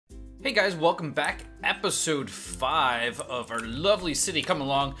Hey guys, welcome back. Episode 5 of our lovely city coming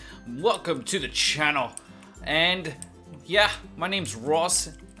along. Welcome to the channel. And yeah, my name's Ross,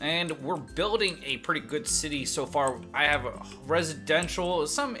 and we're building a pretty good city so far. I have a residential,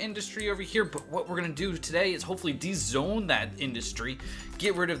 some industry over here, but what we're gonna do today is hopefully de-zone that industry,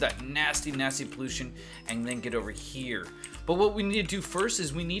 get rid of that nasty pollution, and then get over here. But what we need to do first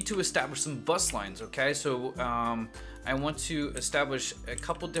is we need to establish some bus lines, okay? So I want to establish a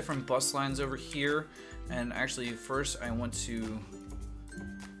couple different bus lines over here, and actually first I want to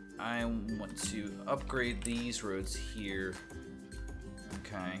upgrade these roads here.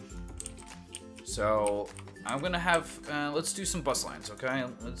 Okay, so I'm gonna have let's do some bus lines. Okay,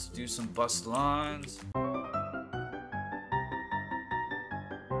 let's do some bus lines.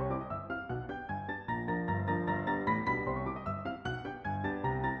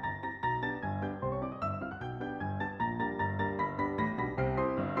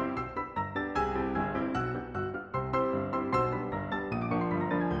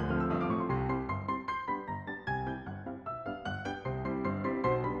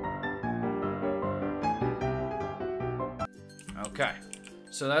 Okay,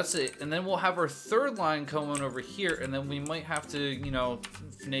 so that's it, and then we'll have our third line coming over here, and then we might have to, you know,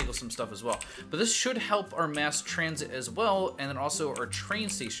 finagle some stuff as well. But this should help our mass transit as well, and then also our train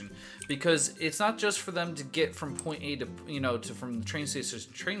station, because it's not just for them to get from point A to, you know, from the train station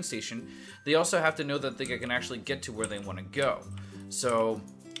to train station. They also have to know that they can actually get to where they want to go. So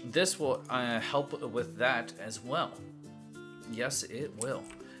this will help with that as well. Yes, it will.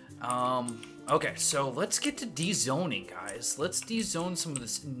 Okay, so let's get to de-zoning, guys. Let's de-zone some of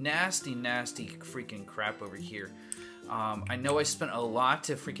this nasty freaking crap over here. I know I spent a lot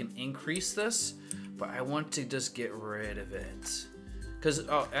to freaking increase this, but I want to just get rid of it. Because,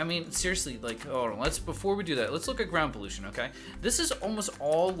 I mean, seriously, like, hold on, before we do that, let's look at ground pollution, okay? This is almost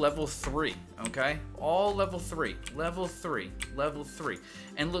all level 3, okay? All level 3, level 3, level 3.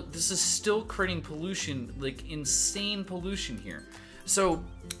 And look, this is still creating pollution, like insane pollution here. So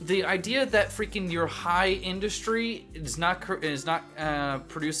the idea that freaking your high industry is not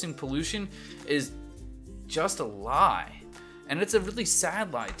producing pollution is just a lie, and it's a really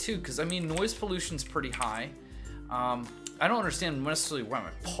sad lie too. Because I mean, noise pollution's pretty high. I don't understand necessarily why my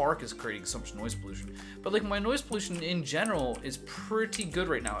park is creating so much noise pollution, but like my noise pollution in general is pretty good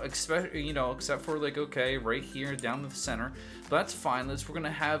right now, except for like, okay, right here down the center, but that's fine. We're gonna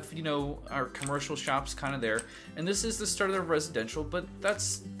have, you know, our commercial shops kind of there, and this is the start of the residential, but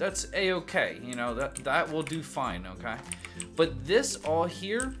that's a-okay, you know, that will do fine, okay? But this all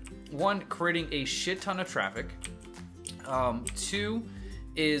here, one, creating a shit ton of traffic, two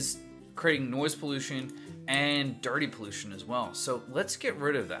is creating noise pollution and dirty pollution as well. So let's get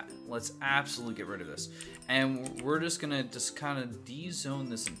rid of that. Let's absolutely get rid of this. And we're just gonna kind of de-zone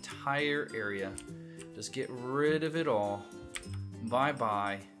this entire area. Just get rid of it all.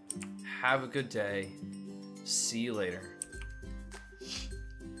 Bye-bye. Have a good day. See you later.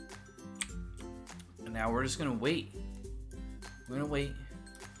 And now we're just gonna wait. We're gonna wait.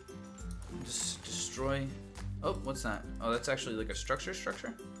 Just destroy. Oh, what's that? Oh, that's actually like a structure?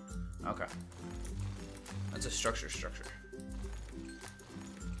 Okay. That's a structure.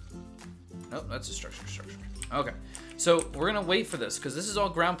 Nope, that's a structure. Okay, so we're gonna wait for this because this is all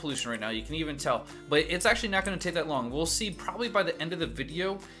ground pollution right now. You can even tell, but it's actually not gonna take that long. We'll see probably by the end of the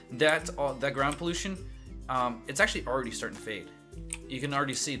video that that ground pollution, it's actually already starting to fade. You can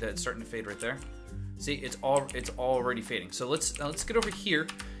already see that it's starting to fade right there. See, it's already fading. So let's get over here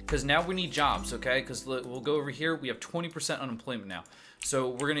because now we need jobs, okay? Because we'll go over here. We have 20% unemployment now. So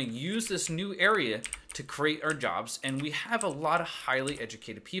we're gonna use this new area to create our jobs, and we have a lot of highly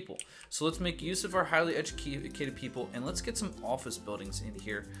educated people. So let's make use of our highly educated people, and let's get some office buildings in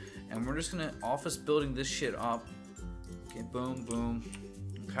here. And we're just gonna office building this shit up. Okay, boom.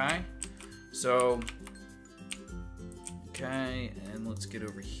 Okay, so, okay, and let's get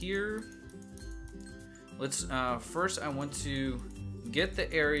over here. Let's, first I want to get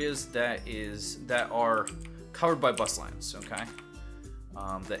the areas that are covered by bus lines, okay?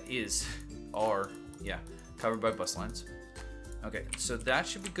 Covered by bus lines. Okay, so that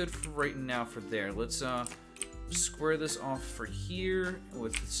should be good for right now for there. Let's square this off for here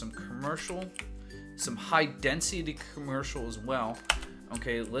with some commercial, some high density commercial as well.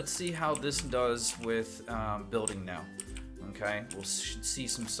 Okay, let's see how this does with building now. Okay, we'll see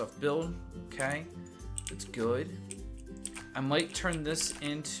some stuff build. Okay, it's good. I might turn this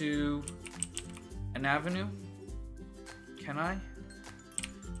into an avenue. Can I?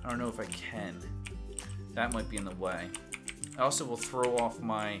 I don't know if I can. That might be in the way. I also will throw off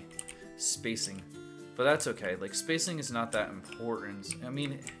my spacing, but that's okay. Like, spacing is not that important. I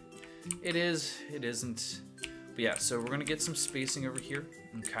mean, It is, it isn't. But yeah, so we're gonna get some spacing over here,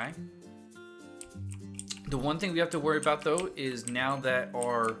 okay? The one thing we have to worry about though is now that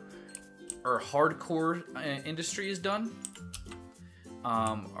our hardcore industry is done.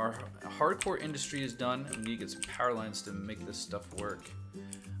 Our hardcore industry is done. We need to get some power lines to make this stuff work.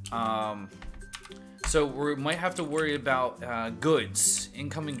 So we might have to worry about goods,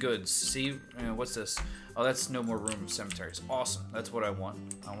 incoming goods. See, what's this? Oh, that's no more room cemeteries. Awesome, that's what I want.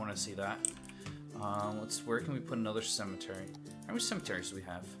 I want to see that. Where can we put another cemetery? How many cemeteries do we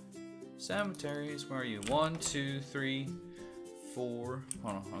have? Cemeteries, where are you? 1, 2, 3, 4.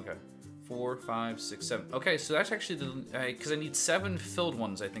 Hold on, okay. 4, 5, 6, 7. Okay, so that's actually the because I need 7 filled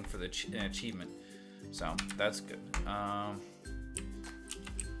ones, I think, for the achievement. So that's good.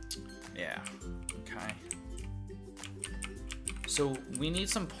 Yeah. Okay. So we need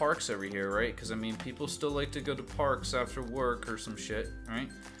some parks over here, right? Because I mean, people still like to go to parks after work or some shit, right?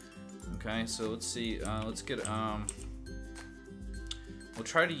 Okay. So let's see. Let's get We'll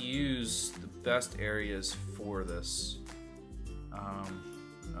try to use the best areas for this.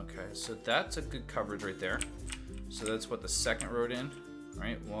 Okay, so that's a good coverage right there. So that's what the second road in,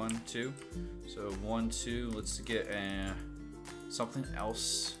 right? 1, 2. So 1, 2. Let's get something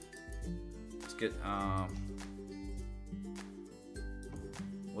else. Let's get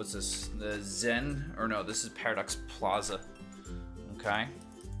what's this? The Zen, or no? This is Paradox Plaza. Okay.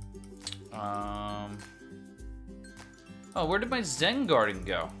 Oh, where did my Zen Garden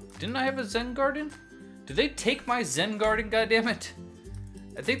go? Didn't I have a Zen Garden? Did they take my Zen Garden, goddammit?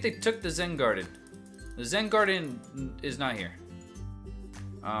 I think they took the Zen Garden. The Zen Garden is not here.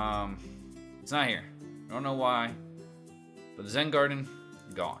 It's not here. I don't know why. But the Zen Garden,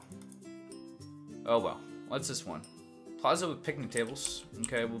 gone. Oh well. What's this one? Plaza with picnic tables.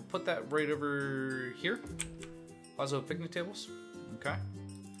 Okay, we'll put that right over here. Plaza with picnic tables. Okay.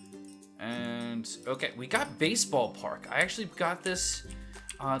 And, okay, we got baseball park. I actually got this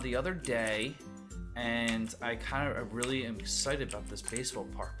the other day, and I kind of really am excited about this baseball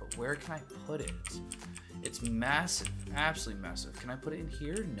park, but where can I put it? It's massive, absolutely massive. Can I put it in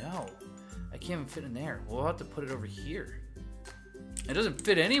here? No, I can't even fit in there. We'll have to put it over here. It doesn't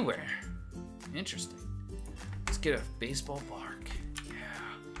fit anywhere. Interesting. Let's get a baseball park. Yeah,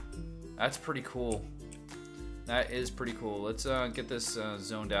 that's pretty cool. That is pretty cool. Let's get this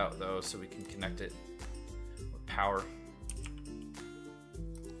zoned out though, so we can connect it with power.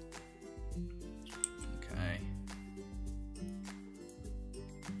 Okay.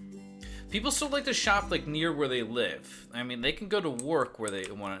 People still like to shop like near where they live. I mean, they can go to work where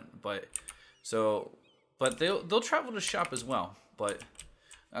they want, but they'll travel to shop as well. But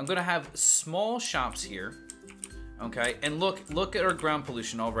I'm gonna have small shops here. Okay, and look at our ground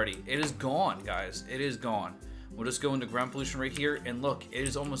pollution already. It is gone, guys. It is gone. We'll just go into ground pollution right here, and look, it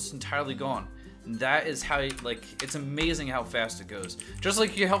is almost entirely gone. And that is how, like, it's amazing how fast it goes. Just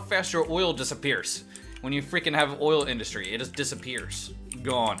like how fast your oil disappears. When you freaking have oil industry, it just disappears.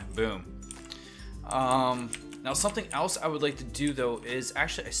 Gone, boom. Now something else I would like to do though is,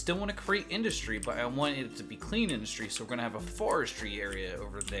 actually I still want to create industry, but I want it to be clean industry, so we're gonna have a forestry area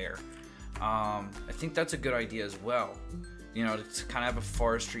over there. I think that's a good idea as well. You know, to kind of have a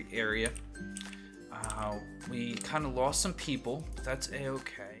forestry area. We kind of lost some people, but that's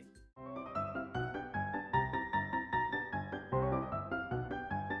a-okay.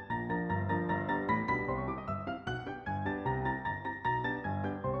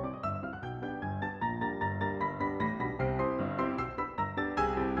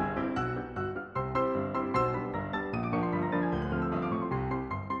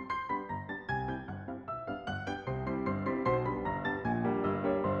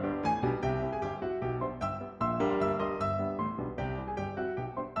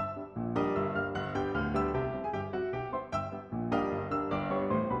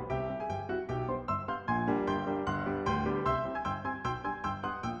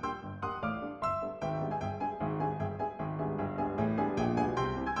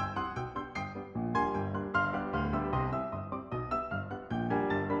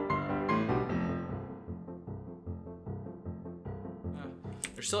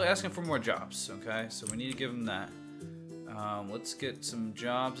 They're still asking for more jobs, okay? So we need to give them that. Let's get some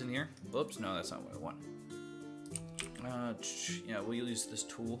jobs in here. Whoops, no, that's not what I want. Yeah, we'll use this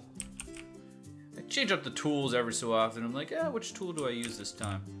tool. I change up the tools every so often. I'm like, which tool do I use this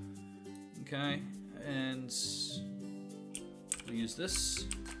time? Okay, and we'll use this.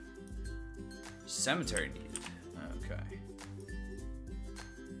 Cemetery needed. Okay.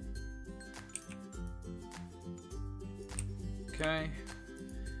 Okay.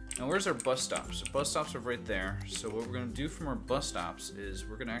 Now, where's our bus stops? The bus stops are right there. So what we're going to do from our bus stops is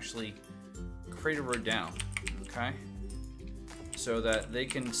we're going to actually create a road down, okay? So that they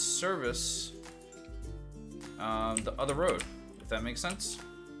can service the other road, if that makes sense.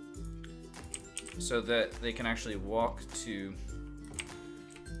 So that they can actually walk to...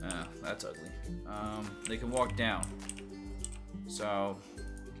 that's ugly. They can walk down. So,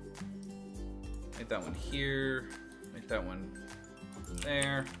 make that one here, make that one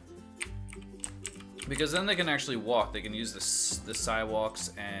there. Because then they can actually walk. They can use the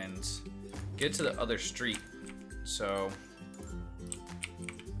sidewalks and get to the other street. So,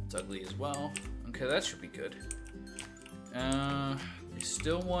 it's ugly as well. Okay, that should be good. They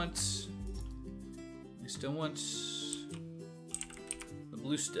still want the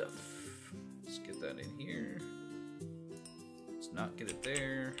blue stuff. Let's get that in here. Let's not get it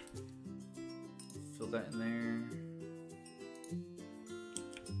there. Fill that in there.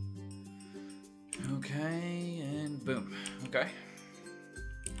 Okay, and boom. Okay.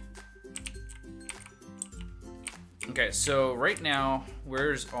 Okay, so right now,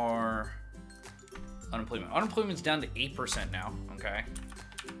 where's our unemployment? Unemployment's down to 8% now, okay?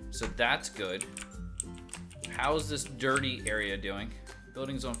 So that's good. How's this dirty area doing?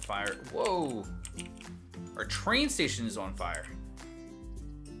 Building's on fire. Whoa! Our train station is on fire.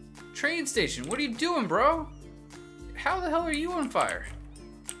 Train station, what are you doing, bro? How the hell are you on fire?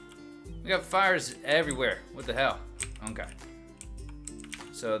 We got fires everywhere. What the hell? Okay.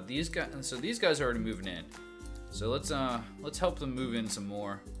 So these guys are already moving in. So let's help them move in some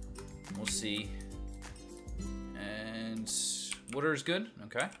more. We'll see. And water is good.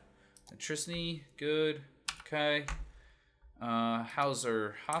 Okay. Electricity good. Okay. How's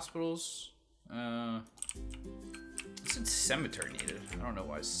our hospitals? It said cemetery needed. I don't know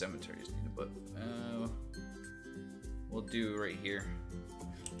why cemetery is needed, but we'll do right here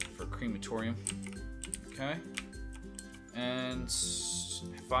for crematorium. Okay. And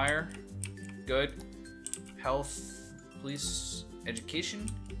fire, good. Health, police, education.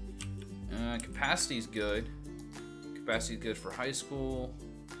 Capacity is good. Capacity is good for high school.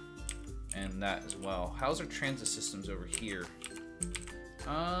 And that as well. How's our transit systems over here?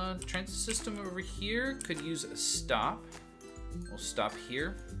 Transit system over here could use a stop. We'll stop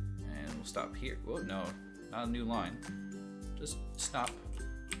here, and we'll stop here. Whoa, no, not a new line. Just stop.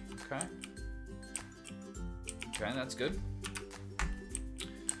 Okay. Okay, that's good.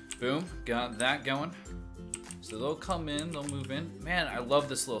 Boom, got that going. So they'll come in, they'll move in. Man, I love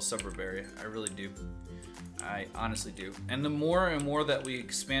this little suburb area. I really do. I honestly do. And the more and more that we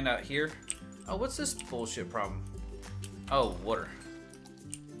expand out here... Oh, what's this bullshit problem? Oh, water.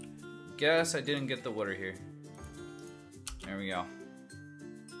 Guess I didn't get the water here. There we go.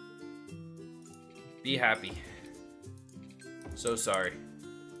 Be happy. So sorry.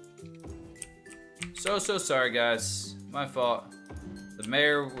 So sorry, guys. My fault. The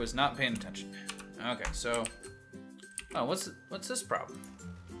mayor was not paying attention. Okay, so... Oh, what's this problem?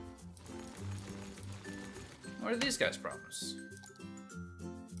 What are these guys' problems?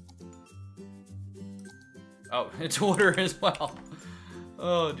 Oh, it's water as well.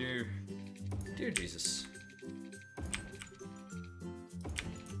 Oh, dear. Dear Jesus.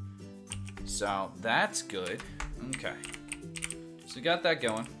 So, that's good. Okay. So, we got that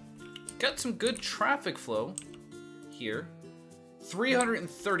going. Got some good traffic flow here.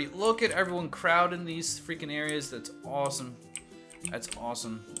 330. Look at everyone crowding these freaking areas. That's awesome. That's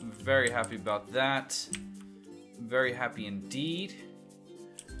awesome. I'm very happy about that. I'm very happy indeed.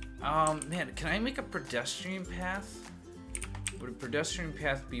 Man, can I make a pedestrian path? Would a pedestrian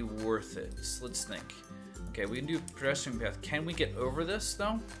path be worth it? So let's think. Okay, we can do a pedestrian path. Can we get over this,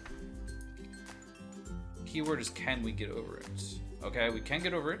 though? Keyword is can we get over it? Okay, we can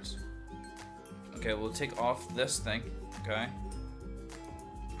get over it. Okay, we'll take off this thing. Okay.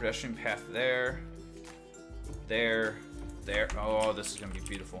 Pedestrian path there. There. There. Oh, this is going to be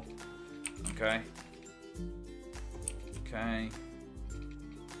beautiful. Okay. Okay.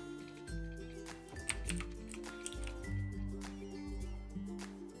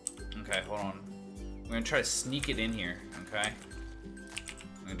 Okay, hold on. We're gonna try to sneak it in here, okay?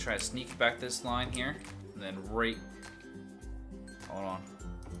 I'm gonna try to sneak back this line here, and then right... Hold on.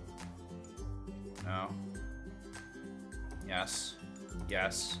 No. Yes.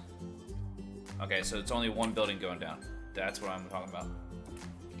 Yes. Okay, so it's only one building going down. That's what I'm talking about.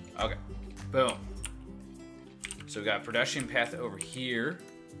 Okay. Boom. So we got a pedestrian path over here.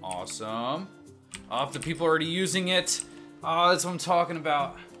 Awesome. Oh, if the people are already using it. Oh, that's what I'm talking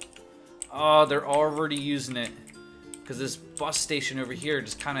about. Oh, they're already using it. Because this bus station over here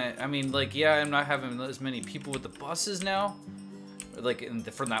just kind of, I mean, like, yeah, I'm not having as many people with the buses now.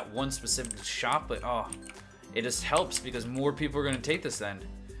 like from that one specific shop, but oh, it just helps because more people are going to take this then.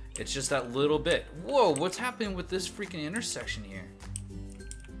 It's just that little bit. Whoa, what's happening with this freaking intersection here?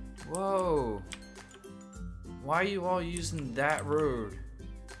 Whoa. Why are you all using that road?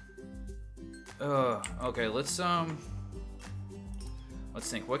 Okay, let's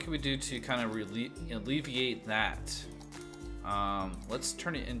think. What can we do to kind of alleviate that? Let's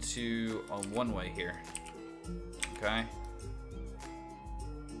turn it into a one-way here. Okay.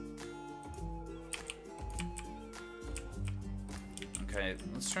 Okay,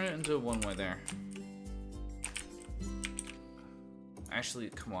 let's turn it into a one-way there. Actually,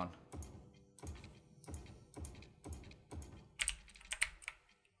 come on.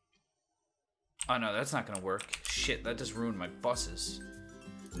 Oh no, that's not gonna work. Shit, that just ruined my buses.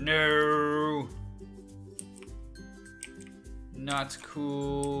 No! Not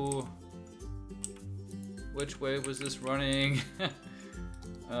cool. Which way was this running?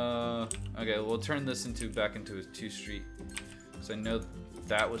 Okay, we'll turn this back into a 2-street. Because I know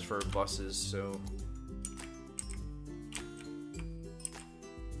that was for buses, so...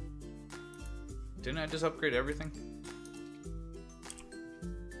 Didn't I just upgrade everything?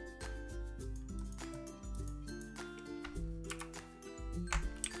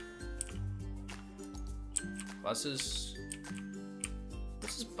 Buses.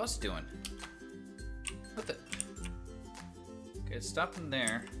 What's this bus doing? What the? Okay, it's stopping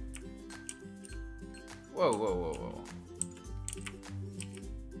there. Whoa, whoa, whoa, whoa.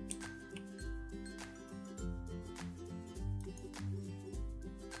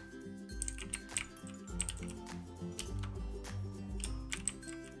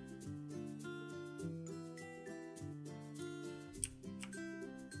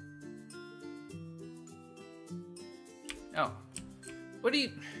 Oh. What do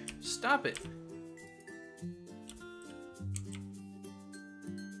you... Stop it.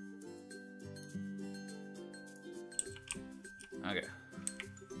 Okay.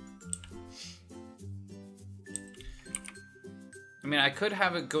 I mean, I could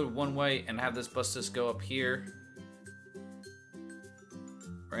have it go one way and have this bus just go up here.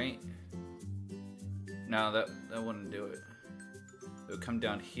 Right? No, that wouldn't do it. It would come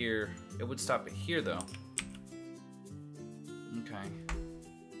down here. It would stop it here, though. Okay.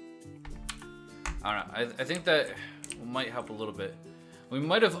 I don't know. I think that might help a little bit. We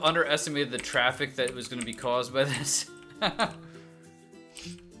might have underestimated the traffic that was going to be caused by this.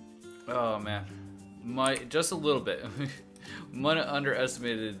 Oh man, just a little bit. Might have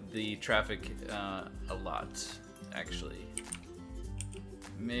underestimated the traffic a lot, actually.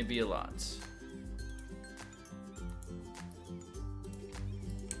 Maybe a lot.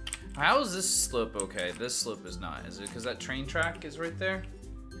 How is this slope okay? This slope is not. Is it because that train track is right there?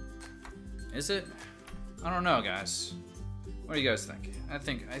 Is it? I don't know, guys. What do you guys think? I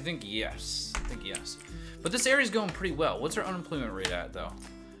think yes. I think yes. But this area's going pretty well. What's our unemployment rate at, though?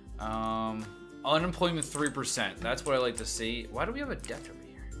 Unemployment 3%. That's what I like to see. Why do we have a death over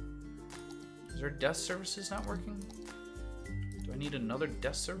here? Is our death services not working? Do I need another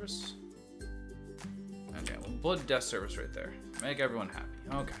death service? Okay, well, blood death service right there. Make everyone happy.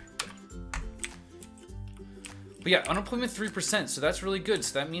 Okay. But yeah, unemployment 3%, so that's really good.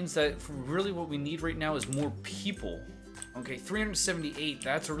 So that means that really what we need right now is more people. Okay, 378,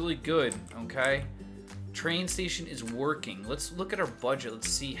 that's really good, okay? Train station is working. Let's look at our budget. Let's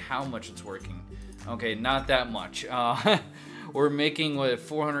see how much it's working. Okay, not that much. We're making, what,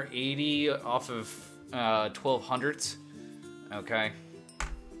 480 off of 1200. Okay.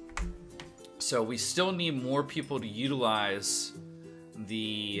 So we still need more people to utilize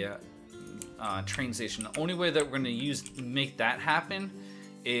the train station. The only way that we're going to make that happen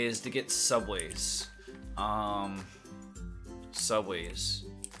is to get subways.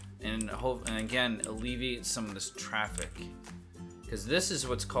 And again, alleviate some of this traffic, because this is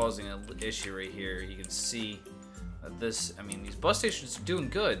what's causing an issue right here. You can see that this, I mean, these bus stations are doing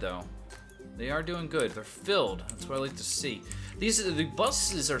good though. They are doing good. They're filled. That's what I like to see. The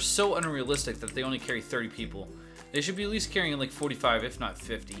buses are so unrealistic that they only carry 30 people. They should be at least carrying like 45, if not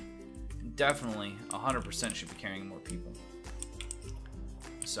 50. Definitely 100% should be carrying more people.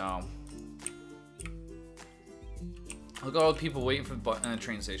 So look at all the people waiting for the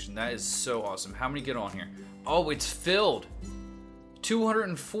train station. That is so awesome. How many get on here? Oh, it's filled.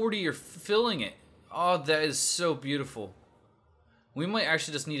 240 are filling it. Oh, that is so beautiful. We might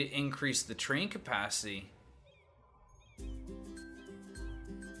actually just need to increase the train capacity.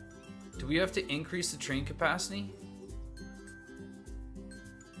 Do we have to increase the train capacity?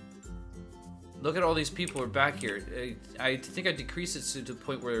 Look at all these people who are back here. I think I decreased it to the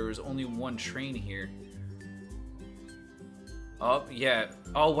point where there was only one train here. Oh, yeah.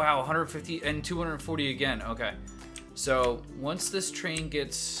 Oh, wow. 150 and 240 again. Okay. So, once this train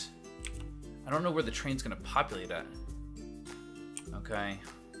gets... I don't know where the train's going to populate at. Okay.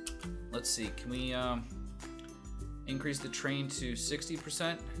 Let's see. Can we increase the train to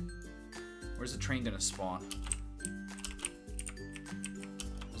 60%? Where's the train going to spawn?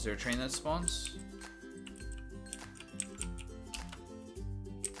 Is there a train that spawns?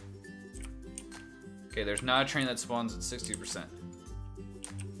 Okay, there's not a train that spawns at 60%.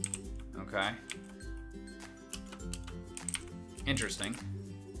 Okay. Interesting.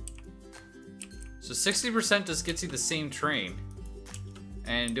 So 60% just gets you the same train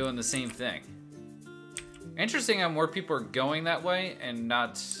and doing the same thing. Interesting how more people are going that way and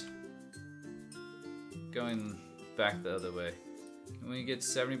not going back the other way. Can we get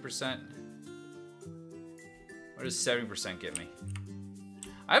 70%? What does 70% get me?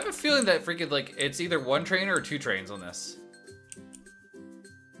 I have a feeling that freaking, like, it's either one train or two trains on this.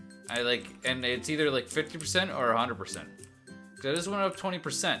 And it's either like 50% or 100%. Because I just went up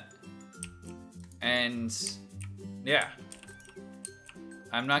 20%. And, yeah.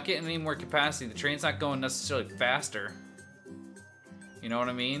 I'm not getting any more capacity. The train's not going necessarily faster. You know what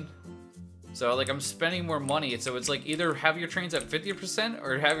I mean? So, like, I'm spending more money. So it's like either have your trains at 50%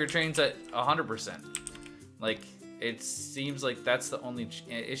 or have your trains at 100%. Like... It seems like that's the only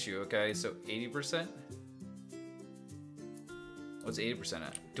issue, okay? So 80%? What's 80%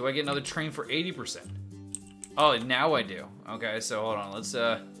 at? Do I get another train for 80%? Oh, now I do. Okay, so hold on. Let's,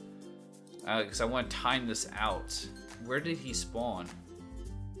 because I want to time this out. Where did he spawn?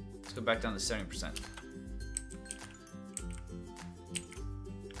 Let's go back down to 70%.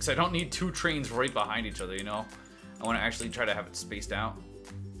 Because I don't need two trains right behind each other, you know? I want to actually try to have it spaced out.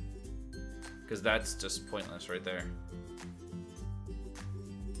 Because that's just pointless right there.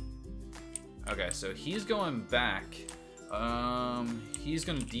 Okay, so he's going back. He's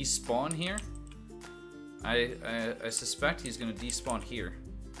gonna despawn here. I suspect he's gonna despawn here.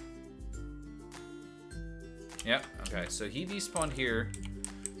 Yep, okay, so he despawned here.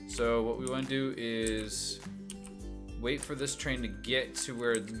 So what we want to do is wait for this train to get to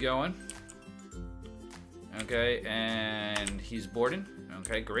where it's going. Okay, and he's boarding.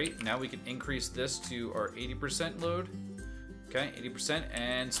 Okay, great. Now we can increase this to our 80% load. Okay, 80%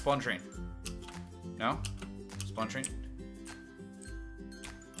 and spawn train. No? Spawn train.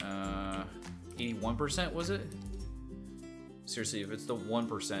 81% was it? Seriously, if it's the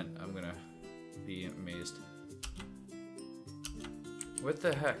 1%, I'm gonna be amazed. What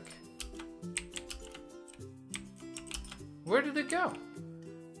the heck? Where did it go?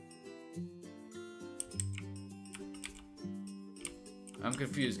 I'm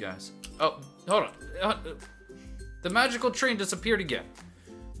confused, guys. Oh, hold on. The magical train disappeared again.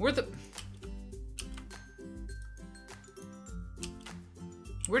 Where did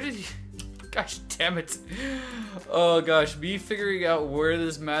he... Gosh damn it. Oh gosh, me figuring out where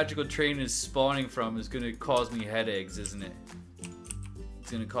this magical train is spawning from is gonna cause me headaches, isn't it?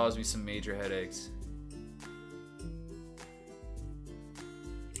 It's gonna cause me some major headaches.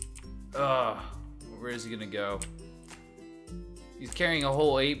 Ugh, where is he gonna go? He's carrying a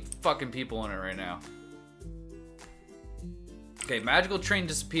whole 8 fucking people on it right now. Okay, magical train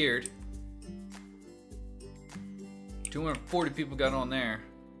disappeared. 240 people got on there.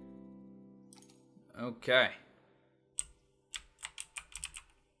 Okay.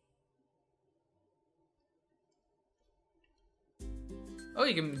 Oh,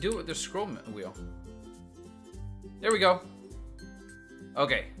 you can do it with the scroll wheel. There we go.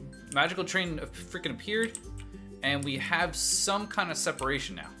 Okay, magical train freaking appeared. And we have some kind of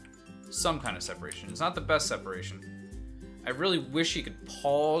separation now. Some kind of separation. It's not the best separation. I really wish you could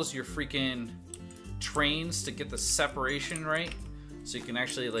pause your freaking trains to get the separation right. So you can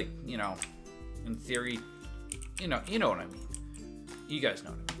actually, like, you know, in theory, you know what I mean. You guys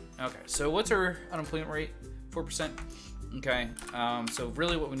know what I mean. Okay, so what's our unemployment rate? 4%. Okay, so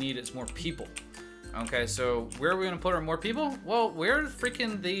really what we need is more people. Okay, so where are we gonna put our more people? Well, where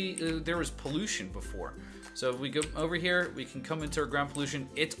freaking there was pollution before. So if we go over here, we can come into our ground pollution.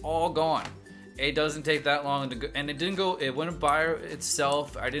 It's all gone. It doesn't take that long to go, and it wouldn't by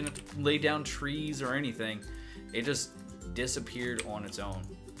itself. I didn't lay down trees or anything. It just disappeared on its own.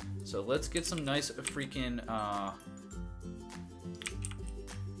 So let's get some nice freaking,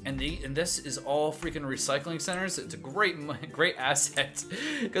 and this is all freaking recycling centers. It's a great asset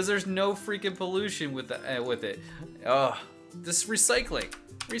because there's no freaking pollution with it. This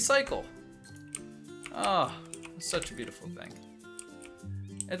recycle. Oh, such a beautiful thing.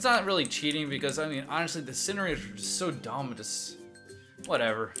 It's not really cheating because, I mean, honestly, the incinerators are just so dumb. Just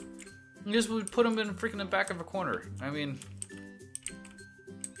whatever. You just would put them in freaking the back of a corner. I mean,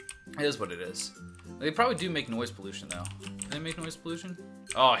 It is what it is. They probably do make noise pollution, though. Do they make noise pollution?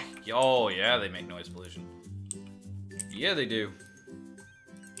 Oh, yeah, they make noise pollution. Yeah, they do.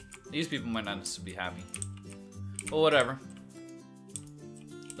 These people might not be happy. Well, whatever.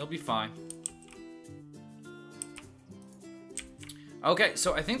 They'll be fine. Okay,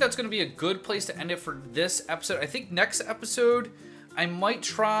 so I think that's going to be a good place to end it for this episode. I think next episode, I might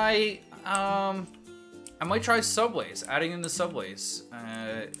try subways, adding in the subways.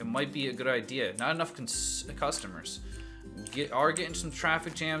 It might be a good idea. Not enough customers. Are getting some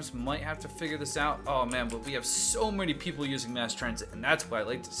traffic jams. Might have to figure this out. Oh man, but we have so many people using mass transit, and that's what I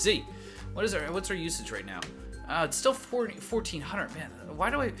like to see. What's our usage right now? It's still 1,400. Man, why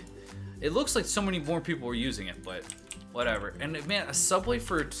do I? It looks like so many more people are using it, but whatever. And man, a subway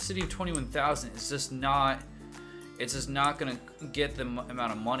for a city of 21,000 is just not. It's just not gonna get the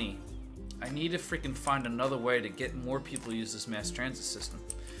amount of money. I need to freaking find another way to get more people to use this mass transit system.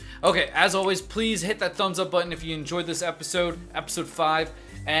 Okay, as always, please hit that thumbs up button if you enjoyed this episode, episode 5.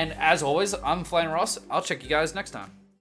 And as always, I'm Flying Ross. I'll check you guys next time.